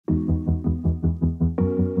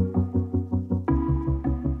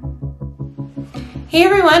Hey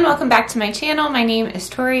everyone, welcome back to my channel. My name is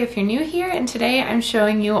Tori if you're new here, and today I'm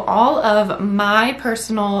showing you all of my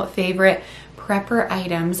personal favorite prepper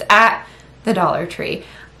items at the Dollar Tree.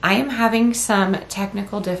 I am having some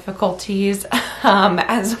technical difficulties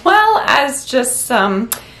as well as just some,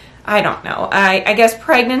 I don't know, I guess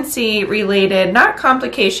pregnancy related, not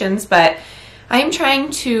complications, but I'm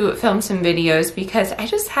trying to film some videos because I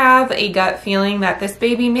just have a gut feeling that this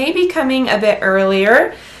baby may be coming a bit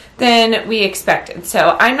earlier than we expected.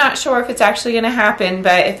 So I'm not sure if it's actually going to happen,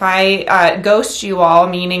 but if I ghost you all,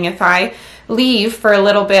 meaning if I leave for a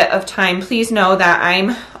little bit of time, please know that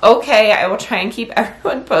I'm okay. I will try and keep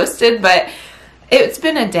everyone posted, but it's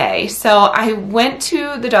been a day. So I went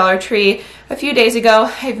to the Dollar Tree a few days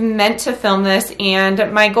ago. I've meant to film this,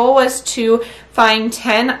 and my goal was to find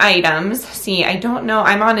 10 items. See, I don't know,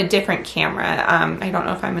 I'm on a different camera. I don't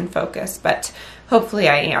know if I'm in focus, but hopefully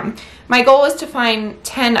I am. My goal was to find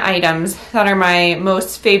 10 items that are my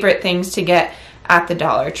most favorite things to get at the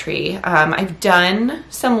Dollar Tree. I've done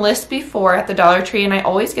some lists before at the Dollar Tree, and I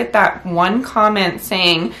always get that one comment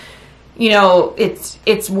saying, you know,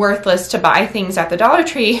 it's worthless to buy things at the Dollar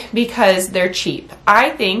Tree because they're cheap. I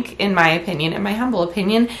think, in my opinion, in my humble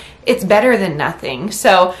opinion, it's better than nothing.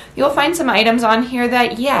 So you'll find some items on here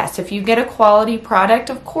that, yes, if you get a quality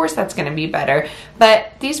product, of course that's going to be better.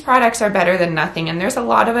 But these products are better than nothing, and there's a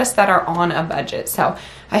lot of us that are on a budget. So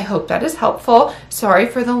I hope that is helpful. Sorry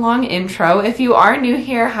for the long intro. If you are new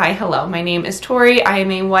here, hi, hello. My name is Tori. I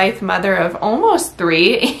am a wife, mother of almost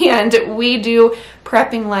 3, and we do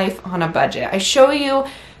prepping life on a budget. I show you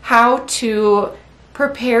how to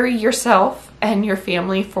prepare yourself and your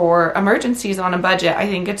family for emergencies on a budget. I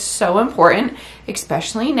think it's so important,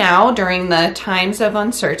 especially now during the times of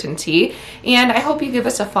uncertainty. And I hope you give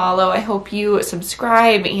us a follow. I hope you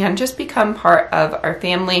subscribe and just become part of our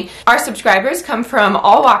family. Our subscribers come from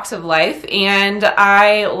all walks of life, and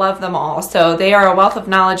I love them all. So they are a wealth of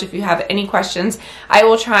knowledge. If you have any questions, I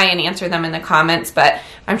will try and answer them in the comments, but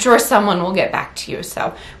I'm sure someone will get back to you.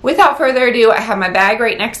 So without further ado, I have my bag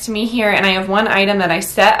right next to me here, and I have one item that I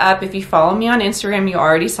set up. If you follow me on Instagram, you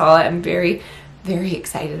already saw it. I'm very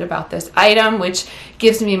excited about this item, which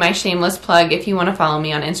gives me my shameless plug. If you want to follow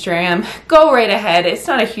me on Instagram, go right ahead. It's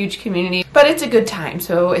not a huge community, but it's a good time.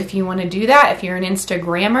 So if you want to do that, if you're an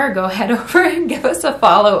Instagrammer, go head over and give us a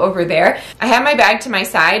follow over there. I have my bag to my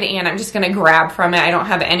side, and I'm just going to grab from it. I don't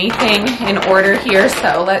have anything in order here,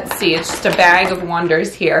 so let's see. It's just a bag of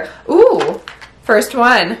wonders here. Ooh, first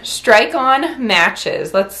one, Strike On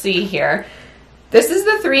matches. Let's see here. This is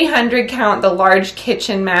the 300 count, the large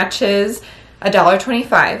kitchen matches,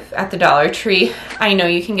 $1.25 at the Dollar Tree. I know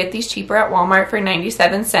you can get these cheaper at Walmart for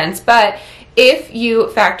 97 cents, but if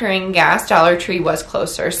you factor in gas, Dollar Tree was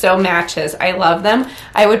closer. So matches, I love them.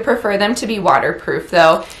 I would prefer them to be waterproof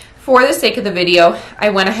though. For the sake of the video, I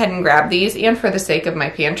went ahead and grabbed these, and for the sake of my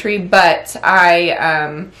pantry, but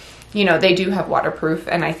you know, they do have waterproof,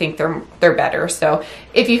 and I think they're better. So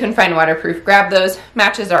if you can find waterproof, grab those.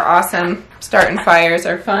 Matches are awesome. Starting fires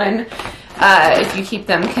are fun if you keep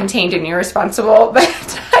them contained and irresponsible.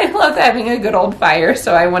 But I love having a good old fire,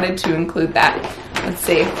 so I wanted to include that. Let's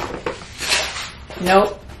see.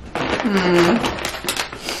 Nope.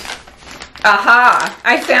 Aha!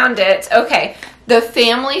 I found it. Okay. The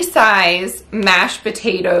family size mashed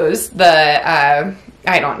potatoes, the,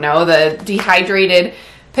 I don't know, the dehydrated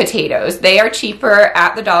potatoes. They are cheaper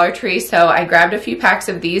at the Dollar Tree, so I grabbed a few packs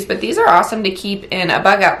of these, but these are awesome to keep in a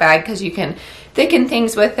bug out bag because you can thicken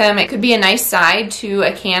things with them. It could be a nice side to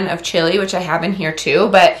a can of chili, which I have in here too,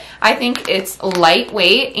 but I think it's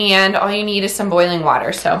lightweight, and all you need is some boiling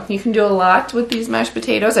water. So you can do a lot with these mashed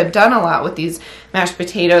potatoes. I've done a lot with these mashed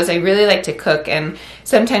potatoes. I really like to cook, and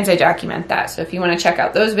sometimes I document that. So if you want to check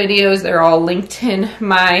out those videos, they're all linked in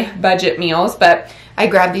my budget meals, but I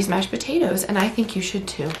grabbed these mashed potatoes, and I think you should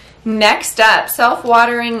too. Next up,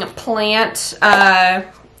 self-watering plant,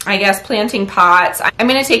 I guess planting pots. I'm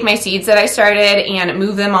going to take my seeds that I started and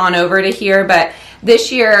move them on over to here, but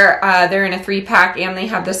this year they're in a 3-pack, and they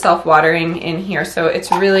have the self-watering in here, so it's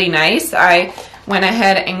really nice. I went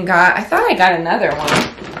ahead and I thought I got another one.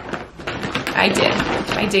 I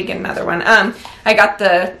did get another one. I got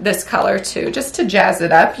this color too, just to jazz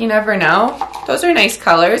it up. You never know. Those are nice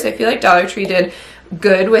colors. I feel like Dollar Tree did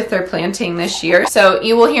good with their planting this year. So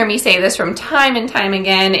you will hear me say this from time and time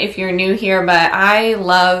again if you're new here, but I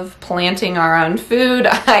love planting our own food.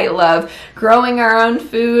 I love growing our own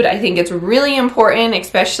food. I think it's really important,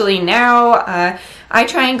 especially now. I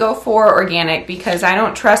try and go for organic because I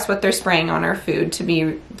don't trust what they're spraying on our food, to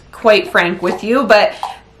be quite frank with you, but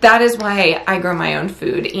that is why I grow my own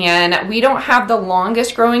food. And we don't have the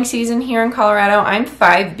longest growing season here in Colorado. I'm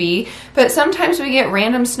 5B, but sometimes we get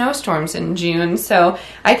random snowstorms in June. So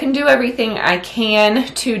I can do everything I can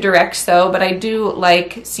to direct sow, but I do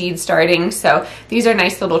like seed starting. So these are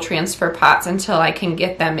nice little transfer pots until I can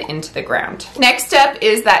get them into the ground. Next up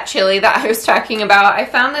is that chili that I was talking about. I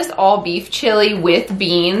found this all beef chili with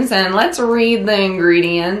beans, and let's read the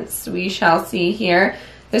ingredients. We shall see here.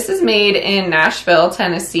 This is made in Nashville,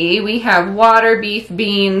 Tennessee. We have water, beef,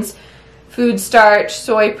 beans, food starch,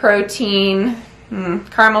 soy protein,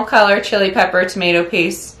 caramel color, chili pepper, tomato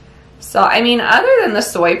paste, salt. I mean, other than the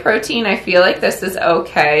soy protein, I feel like this is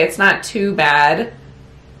okay. It's not too bad.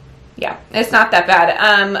 Yeah, it's not that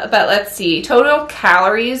bad. But let's see. Total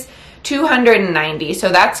calories, 290. So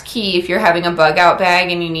that's key if you're having a bug out bag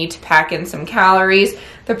and you need to pack in some calories.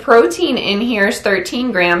 The protein in here is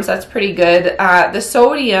 13 grams. That's pretty good. The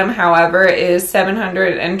sodium, however, is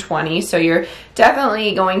 720. So you're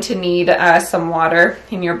definitely going to need some water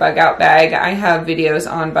in your bug out bag. I have videos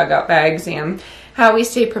on bug out bags and how we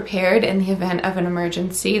stay prepared in the event of an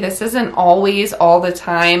emergency. This isn't always all the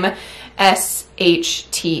time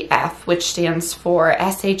SHTF, which stands for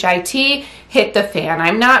SHIT, hit the fan.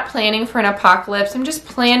 I'm not planning for an apocalypse. I'm just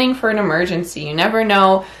planning for an emergency. You never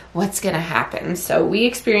know what's going to happen. So we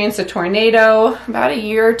experienced a tornado about a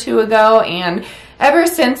year or two ago, and ever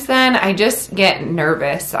since then, I just get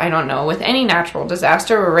nervous. I don't know, with any natural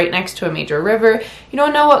disaster, we're right next to a major river. You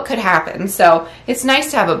don't know what could happen. So it's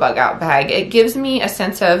nice to have a bug out bag. It gives me a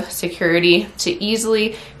sense of security to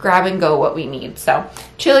easily grab and go what we need. So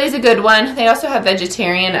chili is a good one. They also have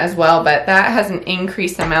vegetarian as well, but that has an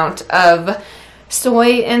increased amount of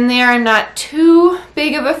soy in there. I'm not too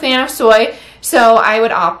big of a fan of soy, so I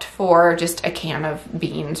would opt for just a can of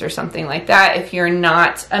beans or something like that if you're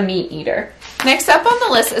not a meat eater. Next up on the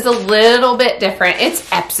list is a little bit different.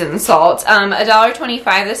 It's Epsom salt,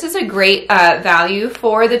 $1.25. This is a great value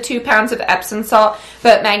for the 2 pounds of Epsom salt,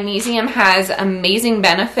 but magnesium has amazing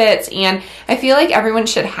benefits, and I feel like everyone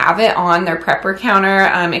should have it on their prepper counter,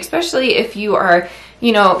 especially if you are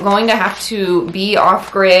going to have to be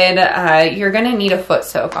off grid. You're going to need a foot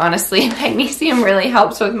soak, honestly. Magnesium really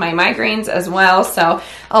helps with my migraines as well. So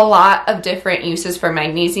a lot of different uses for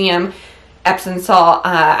magnesium. Epsom salt,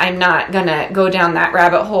 I'm not going to go down that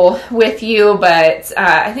rabbit hole with you, but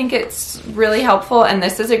I think it's really helpful, and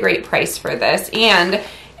this is a great price for this. And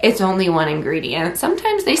it's only one ingredient.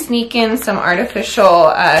 Sometimes they sneak in some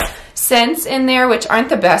artificial scents in there, which aren't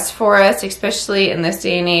the best for us, especially in this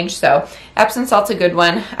day and age. So Epsom salt's a good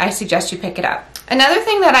one. I suggest you pick it up. Another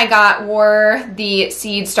thing that I got were the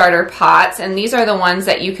seed starter pots, and these are the ones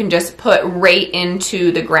that you can just put right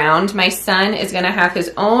into the ground. My son is going to have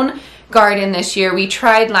his own garden this year. We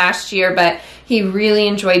tried last year, but he really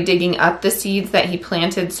enjoyed digging up the seeds that he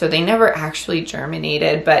planted, so they never actually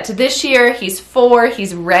germinated. But this year, he's 4,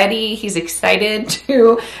 he's ready, he's excited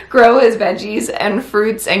to grow his veggies and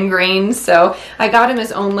fruits and grains, so I got him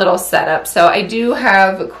his own little setup. So I do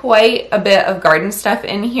have quite a bit of garden stuff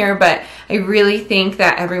in here, but I really think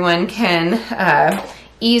that everyone can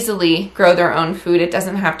easily grow their own food. It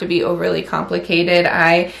doesn't have to be overly complicated.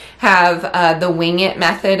 I have the wing it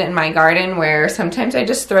method in my garden, where sometimes I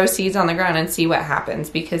just throw seeds on the ground and see what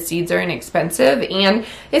happens, because seeds are inexpensive and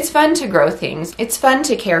it's fun to grow things. It's fun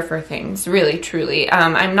to care for things, really, truly.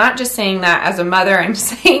 I'm not just saying that as a mother, I'm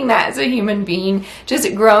saying that as a human being.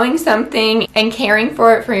 Just growing something and caring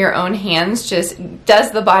for it for your own hands just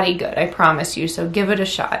does the body good, I promise you, so give it a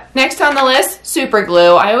shot. Next on the list, super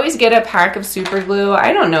glue. I always get a pack of super glue.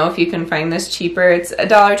 I don't know if you can find this cheaper. It's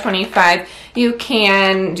 $1.25. You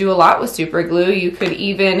can do a lot with super glue. You could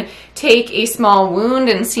even take a small wound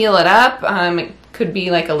and seal it up. It could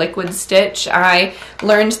be like a liquid stitch. I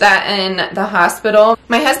learned that in the hospital.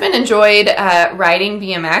 My husband enjoyed riding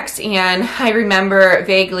BMX, and I remember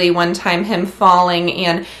vaguely one time him falling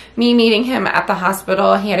and me meeting him at the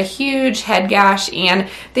hospital. He had a huge head gash, and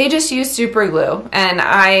they just used super glue, and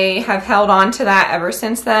I have held on to that ever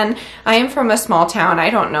since then. I am from a small town. I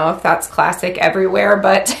don't know if that's classic everywhere,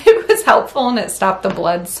 but it was helpful and it stopped the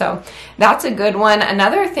blood, so that's a good one.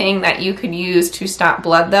 Another thing that you could use to stop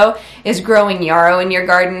blood, though, is growing yarrow in your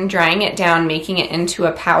garden, drying it down, making it into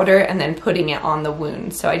a powder, and then putting it on the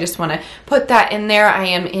wound. So I just want to put that in there. I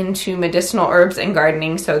am into medicinal herbs and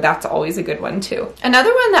gardening, so that's always a good one too.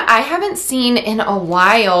 Another one that I haven't seen in a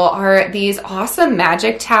while are these awesome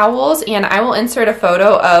magic towels, and I will insert a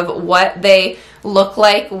photo of what they look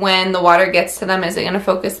like when the water gets to them. Is it going to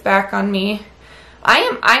focus back on me?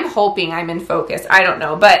 I'm hoping I'm in focus. I don't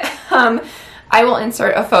know, but I will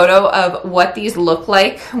insert a photo of what these look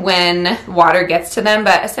like when water gets to them,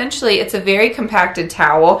 but essentially it's a very compacted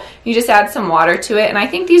towel. You just add some water to it, and I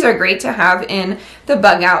think these are great to have in the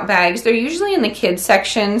bug out bags. They're usually in the kids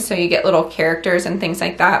section, so you get little characters and things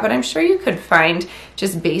like that, but I'm sure you could find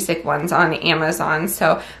just basic ones on Amazon.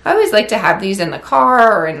 So I always like to have these in the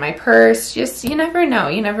car or in my purse. Just, you never know,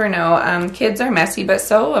 you never know. Kids are messy, but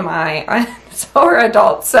so am I. So are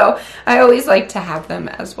adults, so I always like to have them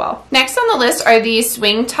as well. Next on the list are these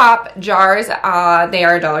swing top jars. They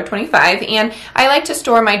are $1.25, and I like to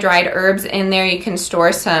store my dried herbs in there. You can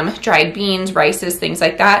store some dried beans, rices, things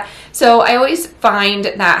like that. So I always find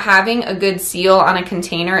that having a good seal on a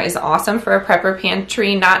container is awesome for a prepper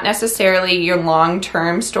pantry. Not necessarily your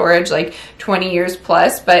long-term storage, like 20 years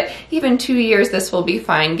plus, but even 2 years, this will be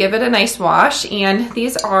fine. Give it a nice wash, and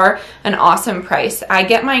these are an awesome price. I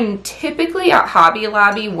get mine typically at Hobby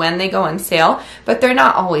Lobby when they go on sale, but they're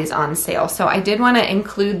not always on sale. So I did want to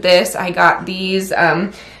include this. I got these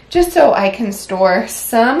just so I can store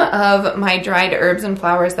some of my dried herbs and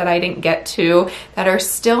flowers that I didn't get to, that are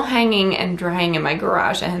still hanging and drying in my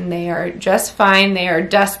garage, and they are just fine. They are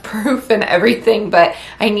dust proof and everything, but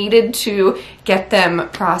I needed to get them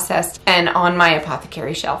processed and on my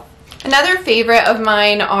apothecary shelf. Another favorite of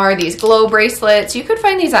mine are these glow bracelets. You could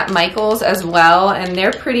find these at Michael's as well, and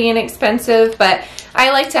they're pretty inexpensive, but I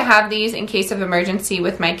like to have these in case of emergency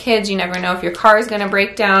with my kids. You never know if your car is going to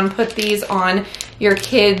break down. Put these on your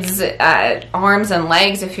kids' arms and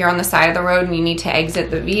legs if you're on the side of the road and you need to exit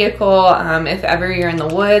the vehicle. If ever you're in the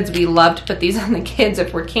woods, we love to put these on the kids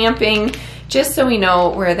if we're camping, just so we know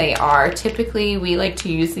where they are. Typically, we like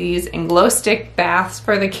to use these in glow stick baths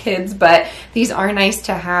for the kids, but these are nice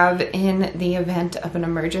to have in the event of an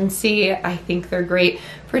emergency. I think they're great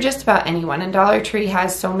for just about anyone, and Dollar Tree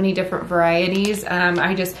has so many different varieties.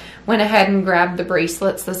 I just went ahead and grabbed the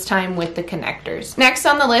bracelets this time with the connectors. Next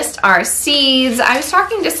on the list are seeds. I was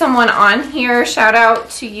talking to someone on here, shout out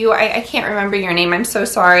to you. I can't remember your name, I'm so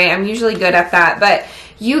sorry. I'm usually good at that, but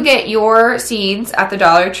you get your seeds at the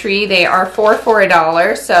Dollar Tree. They are 4 for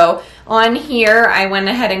 $1. So on here, I went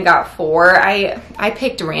ahead and got 4. I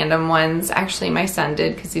picked random ones. Actually, my son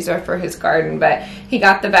did because these are for his garden, but he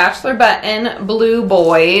got the Bachelor Button Blue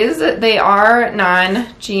Boys. They are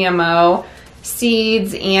non-GMO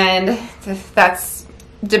seeds, and that's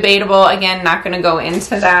debatable. Again, not going to go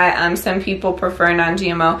into that. Some people prefer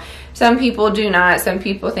non-GMO. Some people do not. Some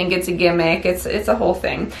people think it's a gimmick. It's a whole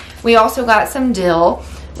thing. We also got some dill.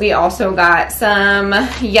 We also got some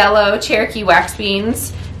yellow Cherokee wax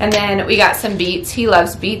beans. And then we got some beets. He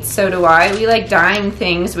loves beets, so do I. We like dyeing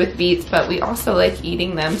things with beets, but we also like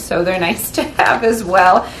eating them, so they're nice to have as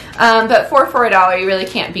well. But 4 for $1, you really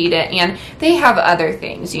can't beat it. And they have other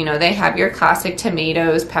things, you know, they have your classic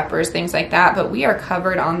tomatoes, peppers, things like that, but we are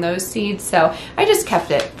covered on those seeds, so I just kept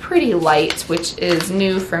it pretty light, which is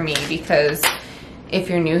new for me because if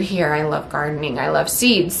you're new here, I love gardening, I love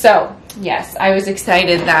seeds. So yes, I was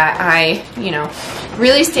excited that I, you know,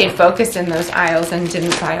 really stayed focused in those aisles and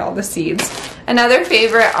didn't buy all the seeds. Another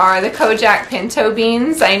favorite are the Kojak pinto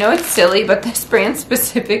beans. I know it's silly, but this brand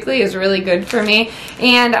specifically is really good for me.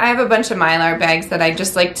 And I have a bunch of Mylar bags that I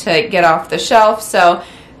just like to get off the shelf, so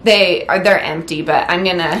they're empty, but I'm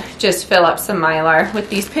gonna just fill up some Mylar with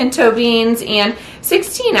these pinto beans. And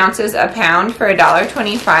 16 ounces a pound for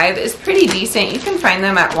 $1.25 is pretty decent. You can find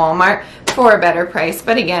them at Walmart for a better price,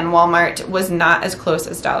 but again, Walmart was not as close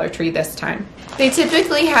as Dollar Tree this time. They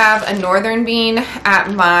typically have a northern bean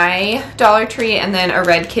at my Dollar Tree and then a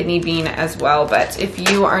red kidney bean as well, but if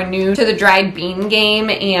you are new to the dried bean game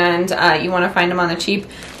and you want to find them on the cheap,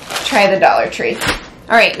 try the Dollar Tree.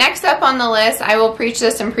 All right, next up on the list, I will preach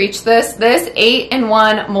this and preach this. This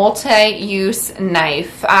 8-in-1 multi-use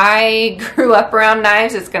knife. I grew up around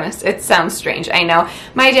knives. It sounds strange, I know.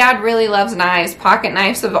 My dad really loves knives, pocket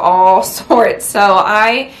knives of all sorts. So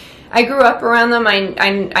I grew up around them.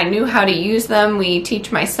 I knew how to use them. We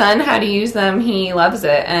teach my son how to use them. He loves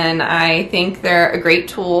it, and I think they're a great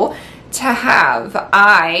tool to have.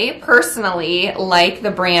 I personally like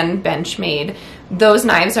the brand Benchmade. Those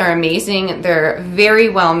knives are amazing. They're very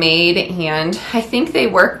well made, and I think they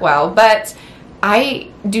work well, but I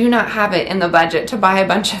do not have it in the budget to buy a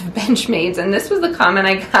bunch of Benchmades, and this was the comment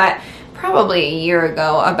I got probably a year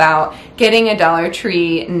ago about getting a Dollar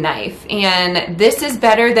Tree knife, and this is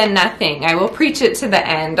better than nothing. I will preach it to the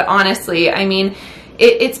end, honestly. I mean,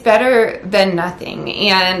 it's better than nothing.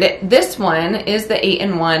 And this one is the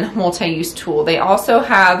 8-in-1 multi-use tool. They also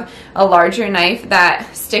have a larger knife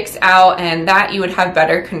that sticks out, and that you would have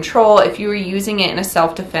better control if you were using it in a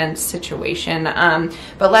self-defense situation.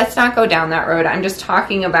 But let's not go down that road. I'm just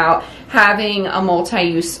talking about having a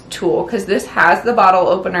multi-use tool, because this has the bottle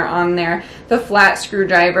opener on there, the flat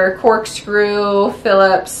screwdriver, corkscrew,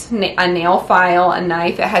 Phillips, a nail file, a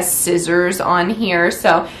knife. It has scissors on here,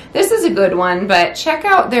 so this is a good one. But check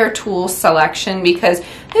out their tool selection, because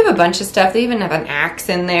they have a bunch of stuff. They even have an axe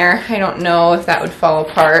in there. I don't know if that would fall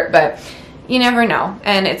apart, but you never know,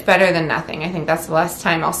 and it's better than nothing. I think that's the last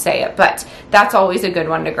time I'll say it, but that's always a good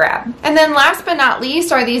one to grab. And then last but not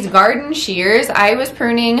least are these garden shears. I was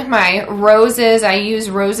pruning my roses. I use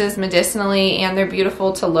roses medicinally, and they're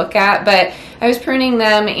beautiful to look at, but I was pruning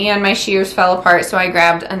them and my shears fell apart, so I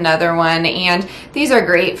grabbed another one. And these are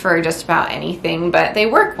great for just about anything, but they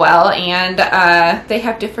work well, and they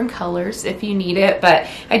have different colors if you need it. But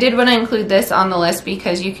I did want to include this on the list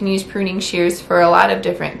because you can use pruning shears for a lot of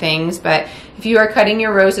different things. But if you are cutting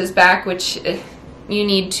your roses back, which you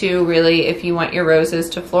need to really if you want your roses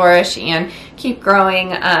to flourish and keep growing,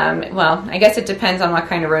 well, I guess it depends on what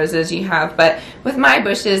kind of roses you have, but with my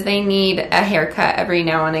bushes, they need a haircut every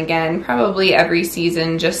now and again, probably every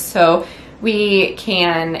season, just so we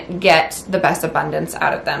can get the best abundance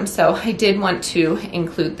out of them. So I did want to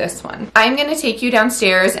include this one. I'm gonna take you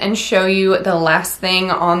downstairs and show you the last thing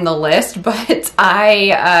on the list, but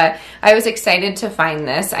I was excited to find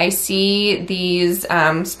this. I see these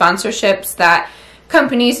sponsorships that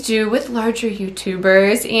companies do with larger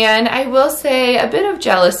YouTubers, and I will say a bit of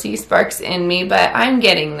jealousy sparks in me, but I'm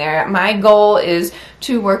getting there. My goal is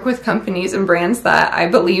to work with companies and brands that I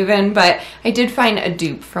believe in, but I did find a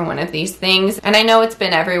dupe for one of these things, and I know it's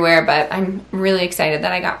been everywhere, but I'm really excited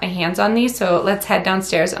that I got my hands on these. So let's head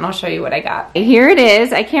downstairs and I'll show you what I got. Here it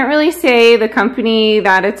is. I can't really say the company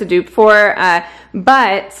that it's a dupe for,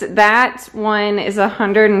 but that one is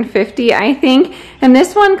 $150, I think, and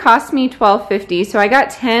this one cost me $12.50. So I got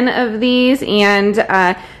 10 of these, and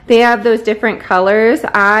they have those different colors.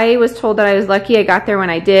 I was told that I was lucky I got there when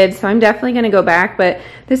I did, so I'm definitely going to go back, but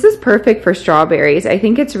this is perfect for strawberries. I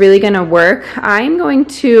think it's really going to work. I'm going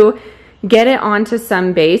to get it onto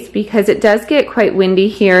some base because it does get quite windy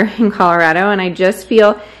here in Colorado, and I just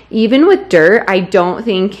feel even with dirt, I don't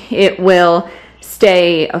think it will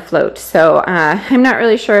stay afloat. So I'm not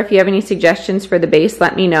really sure. If you have any suggestions for the base,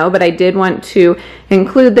 let me know, but I did want to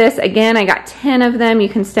include this. Again, I got 10 of them. You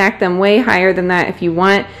can stack them way higher than that if you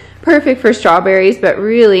want. Perfect for strawberries, but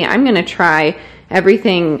really I'm gonna try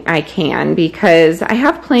everything I can because I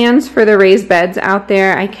have plans for the raised beds out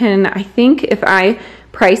there. I think if I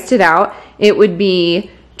priced it out, it would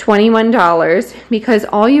be $21 because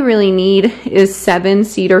all you really need is 7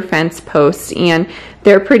 cedar fence posts, and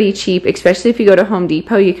they're pretty cheap, especially if you go to Home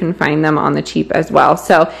Depot. You can find them on the cheap as well.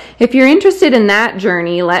 So if you're interested in that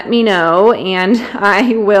journey, let me know, and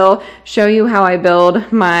I will show you how I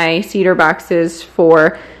build my cedar boxes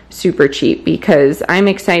for super cheap because I'm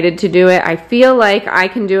excited to do it. I feel like I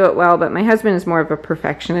can do it well, but my husband is more of a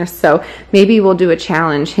perfectionist, so maybe we'll do a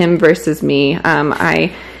challenge, him versus me.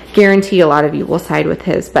 I guarantee a lot of you will side with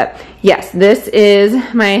his, but yes, this is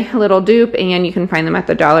my little dupe, and you can find them at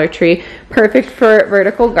the Dollar Tree. Perfect for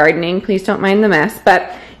vertical gardening. Please don't mind the mess,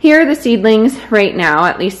 but here are the seedlings right now,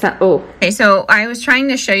 at least. Okay, so I was trying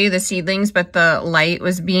to show you the seedlings, but the light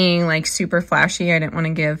was being like super flashy. I didn't want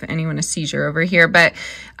to give anyone a seizure over here, but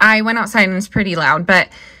I went outside and it's pretty loud. But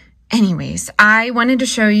anyways, I wanted to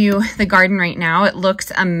show you the garden right now. It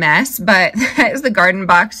looks a mess, but that is the garden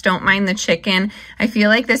box. Don't mind the chicken. I feel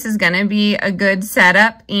like this is going to be a good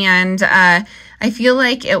setup, and I feel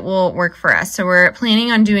like it will work for us. So we're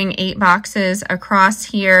planning on doing 8 boxes across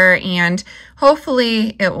here, and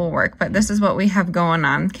hopefully it will work. But this is what we have going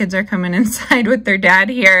on. Kids are coming inside with their dad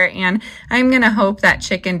here, and I'm going to hope that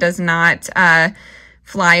chicken does not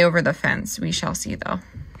fly over the fence. We shall see, though.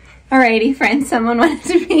 Alrighty, friends, someone wanted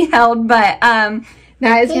to be held, but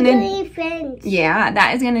that is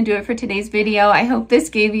gonna do it for today's video. I hope this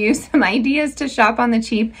gave you some ideas to shop on the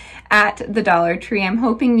cheap at the Dollar Tree. I'm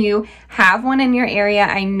hoping you have one in your area.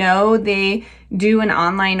 I know they do an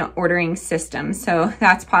online ordering system, so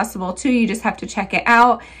that's possible too. You just have to check it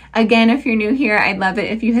out. Again, if you're new here, I'd love it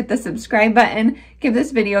if you hit the subscribe button. Give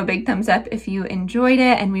this video a big thumbs up if you enjoyed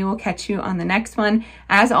it, and we will catch you on the next one.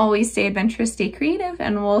 As always, stay adventurous, stay creative,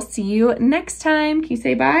 and we'll see you next time. Can you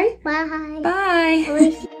say bye? Bye.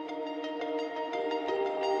 Bye.